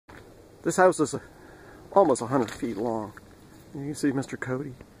This house is almost 100 feet long. You can see Mr.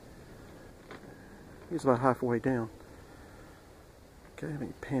 Cody. He's about halfway down. Okay, let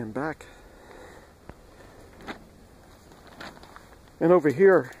me pan back. And over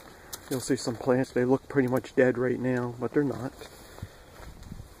here, you'll see some plants. They look pretty much dead right now, but they're not.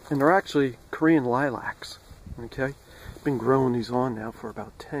 And they're actually Korean lilacs. Okay? I've been growing these on now for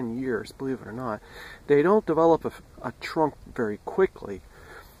about 10 years, believe it or not. They don't develop a trunk very quickly,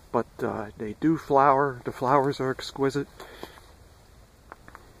 but they do flower. The flowers are exquisite.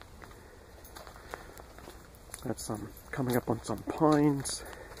 Got some coming up on some pines.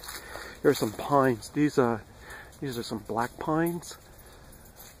 Here's some pines. These are some black pines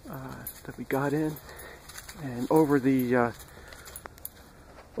that we got in, and over the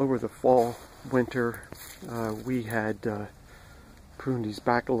fall, winter, we had pruned these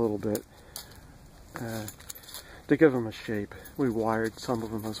back a little bit to give them a shape. We wired some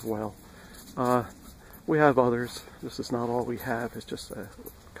of them as well. We have others. This is not all we have. It's just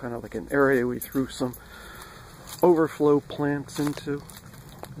kind of like an area we threw some overflow plants into.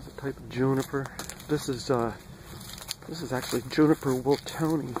 There's a type of juniper. This is actually juniper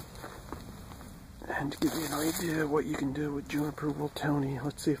wiltoni. And to give you an idea of what you can do with juniper wiltoni,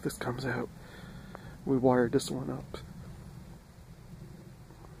 let's see if this comes out. We wired this one up.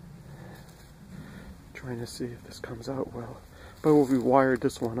 Trying to see if this comes out well. But we wired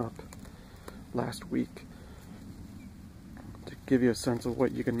this one up last week to give you a sense of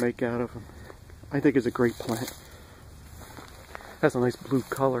what you can make out of them. I think it's a great plant. Has a nice blue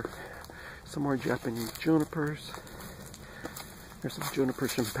color. Some more Japanese junipers. There's some juniper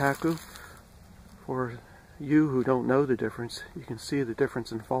shimpaku. For you who don't know the difference, you can see the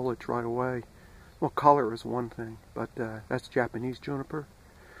difference in foliage right away. Well, color is one thing, but that's Japanese juniper.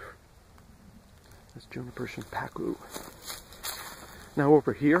 That's juniper shimpaku. Now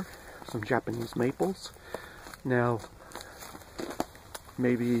over here, some Japanese maples. Now,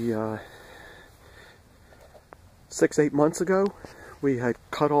 maybe 6-8 months ago, we had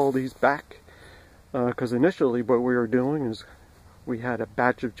cut all these back because initially what we were doing is we had a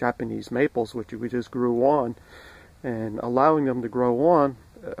batch of Japanese maples which we just grew on, and allowing them to grow on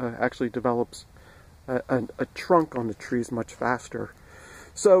actually develops a trunk on the trees much faster.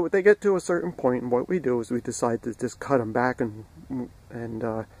 So they get to a certain point, and what we do is we decide to just cut them back, and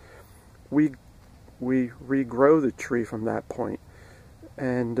we regrow the tree from that point.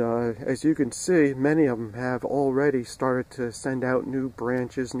 And as you can see, many of them have already started to send out new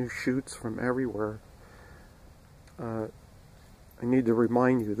branches, new shoots from everywhere. I need to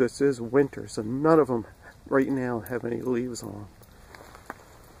remind you, this is winter, so none of them right now have any leaves on.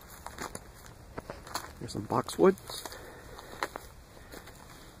 Here's some boxwoods.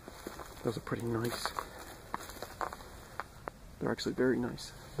 Those are pretty nice. They're actually very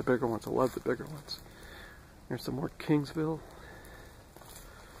nice. The bigger ones, I love the bigger ones. There's some more Kingsville.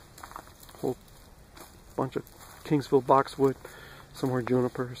 Whole bunch of Kingsville boxwood. Some more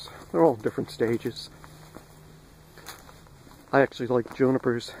junipers. They're all different stages. I actually like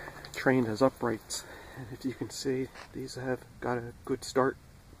junipers trained as uprights. And if you can see, these have got a good start.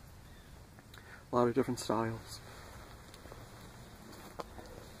 A lot of different styles.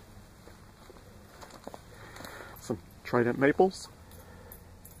 Some trident maples.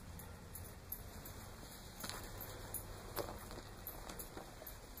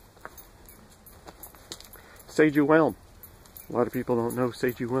 Seiju elm. A lot of people don't know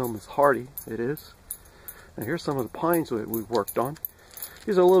Seiju elm is hardy. It is. And here's some of the pines that we've worked on.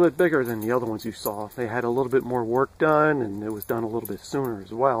 These are a little bit bigger than the other ones you saw. They had a little bit more work done, and it was done a little bit sooner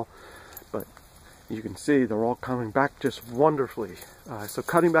as well. But you can see they're all coming back just wonderfully. So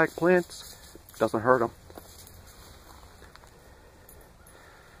cutting back plants doesn't hurt them.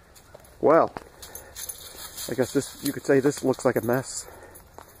 Well, I guess this, you could say this looks like a mess.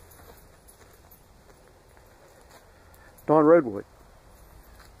 Dawn redwood.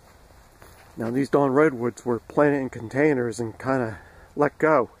 Now these dawn redwoods were planted in containers and kind of let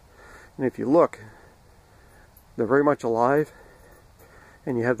go. And if you look, they're very much alive.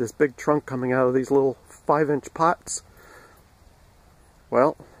 And you have this big trunk coming out of these little 5-inch pots.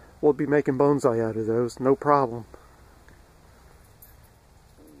 Well, we'll be making bonsai out of those, no problem.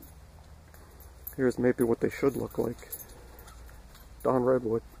 Here's maybe what they should look like. Dawn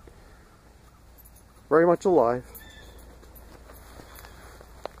redwood. Very much alive.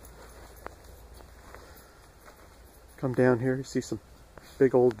 Come down here, you see some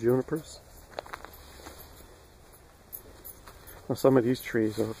big old junipers. Now some of these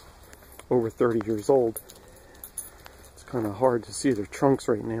trees are over 30 years old. It's kind of hard to see their trunks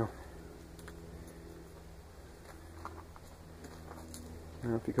right now.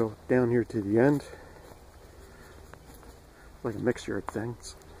 Now if you go down here to the end, like a mixture of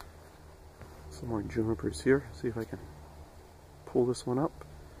things. Some more junipers here. See if I can pull this one up.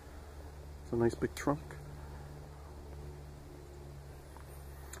 It's a nice big trunk.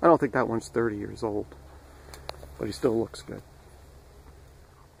 I don't think that one's 30 years old, but he still looks good.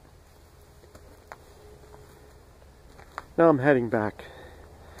 Now I'm heading back.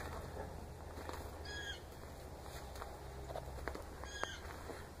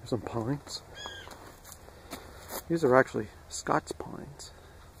 There's some pines. These are actually Scots pines.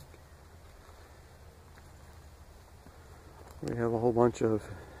 We have a whole bunch of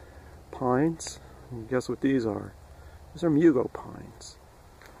pines. And guess what these are? These are Mugo pines.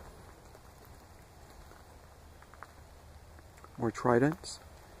 More tridents.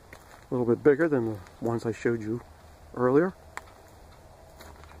 A little bit bigger than the ones I showed you earlier.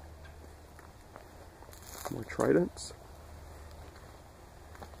 More tridents.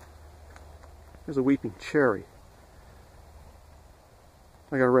 There's a weeping cherry.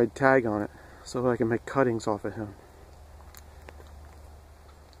 I got a red tag on it so that I can make cuttings off of him.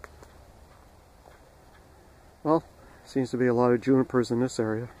 Well, seems to be a lot of junipers in this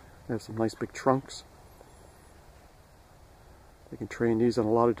area. They have some nice big trunks. You can train these in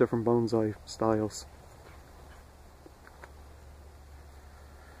a lot of different bonsai styles.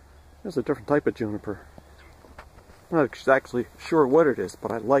 There's a different type of juniper. I'm not exactly sure what it is,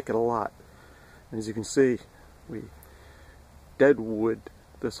 but I like it a lot. And as you can see, we deadwood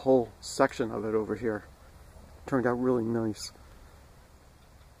this whole section of it over here. Turned out really nice.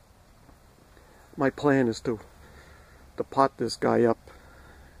 My plan is to pot this guy up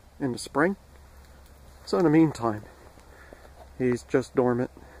in the spring. So in the meantime, he's just dormant,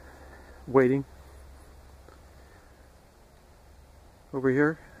 waiting. Over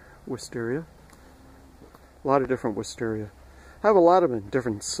here, wisteria. A lot of different wisteria. I have a lot of them in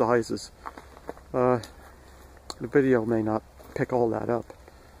different sizes. The video may not pick all that up.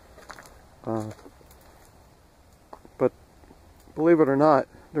 But believe it or not,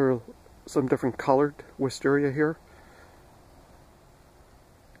 there are some different colored wisteria here.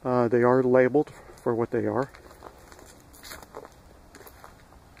 They are labeled for what they are.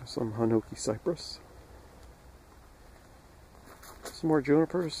 Some Hanoki cypress. Some more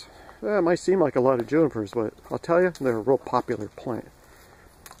junipers. It might seem like a lot of junipers, but I'll tell you, they're a real popular plant.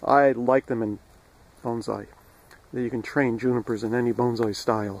 I like them in bonsai. You can train junipers in any bonsai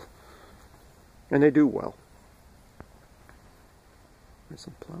style. And they do well. There's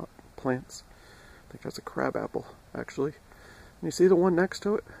some plants. I think that's a crabapple, actually. And you see the one next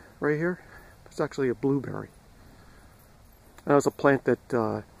to it, right here? It's actually a blueberry. That was a plant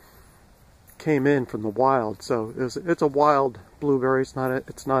that came in from the wild, so it's a wild blueberry. It's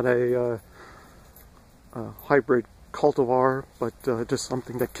not a hybrid cultivar, but just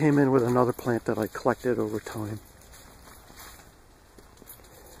something that came in with another plant that I collected over time.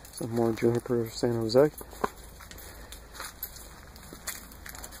 Some more juniper San Jose.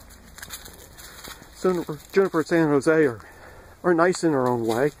 So juniper San Jose are nice in their own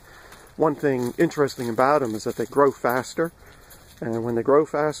way. One thing interesting about them is that they grow faster. And when they grow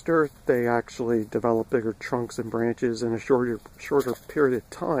faster, they actually develop bigger trunks and branches in a shorter period of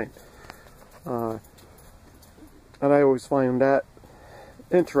time. And I always find that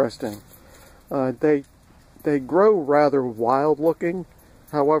interesting. They grow rather wild looking.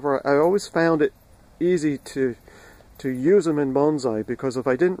 However, I always found it easy to use them in bonsai, because if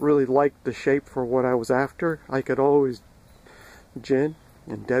I didn't really like the shape for what I was after, I could always gin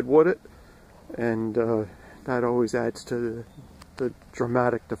and deadwood it, and that always adds to the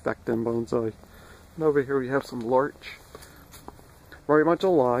dramatic effect in bonsai. And over here we have some larch, very much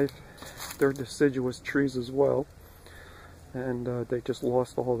alive. They're deciduous trees as well, and they just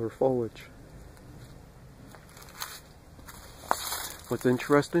lost all their foliage. What's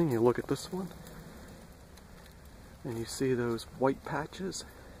interesting, you look at this one, and you see those white patches.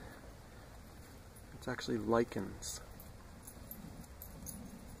 It's actually lichens.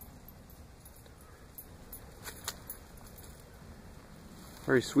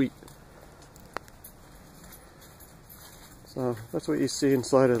 Very sweet. So that's what you see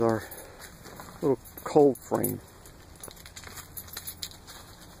inside of our little cold frame.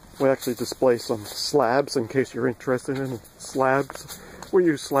 We actually display some slabs in case you're interested in slabs. We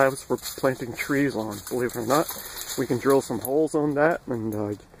use slabs for planting trees on, believe it or not. We can drill some holes on that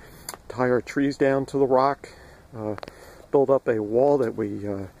and tie our trees down to the rock. Build up a wall that we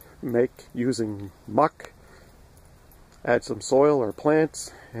make using muck. Add some soil or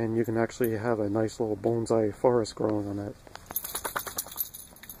plants, and you can actually have a nice little bonsai forest growing on that.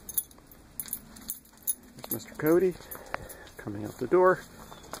 There's Mr. Cody. coming out the door.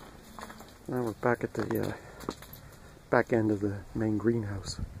 Now we're back at the back end of the main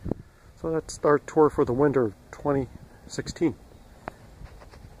greenhouse. So that's our tour for the winter of 2016.